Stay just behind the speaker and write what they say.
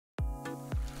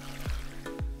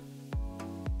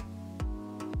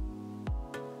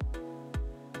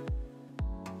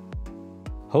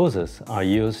Hoses are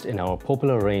used in our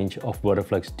popular range of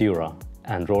Verderflex Dura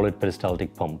and roll-it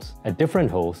peristaltic pumps. A different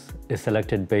hose is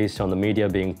selected based on the media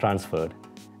being transferred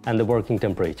and the working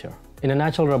temperature. In a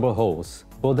natural rubber hose,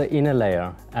 both the inner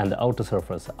layer and the outer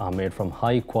surface are made from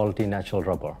high-quality natural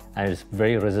rubber and is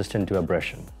very resistant to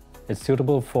abrasion. It's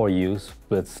suitable for use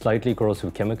with slightly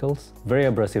corrosive chemicals, very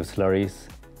abrasive slurries,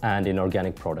 and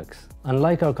inorganic products.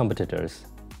 Unlike our competitors,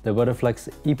 the Verderflex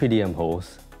EPDM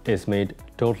hose is made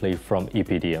totally from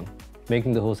EPDM,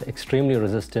 making the hose extremely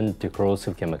resistant to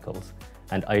corrosive chemicals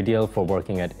and ideal for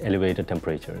working at elevated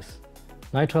temperatures.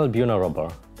 Nitrile Buna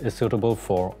rubber is suitable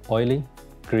for oily,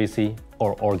 greasy,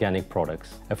 or organic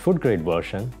products. A food-grade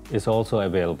version is also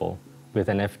available with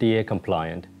an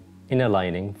FDA-compliant inner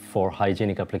lining for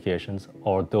hygienic applications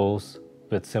or those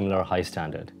with similar high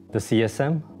standard. The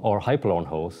CSM or Hypalon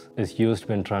hose is used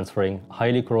when transferring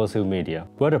highly corrosive media.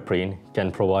 Verderprene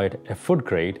can provide a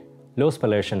food-grade, low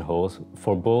spallation hose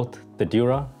for both the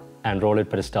Dura and roll-it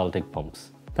peristaltic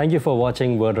pumps. Thank you for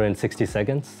watching Verder in 60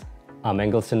 seconds. I'm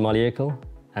Engelston Maliekal,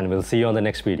 and we'll see you on the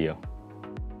next video.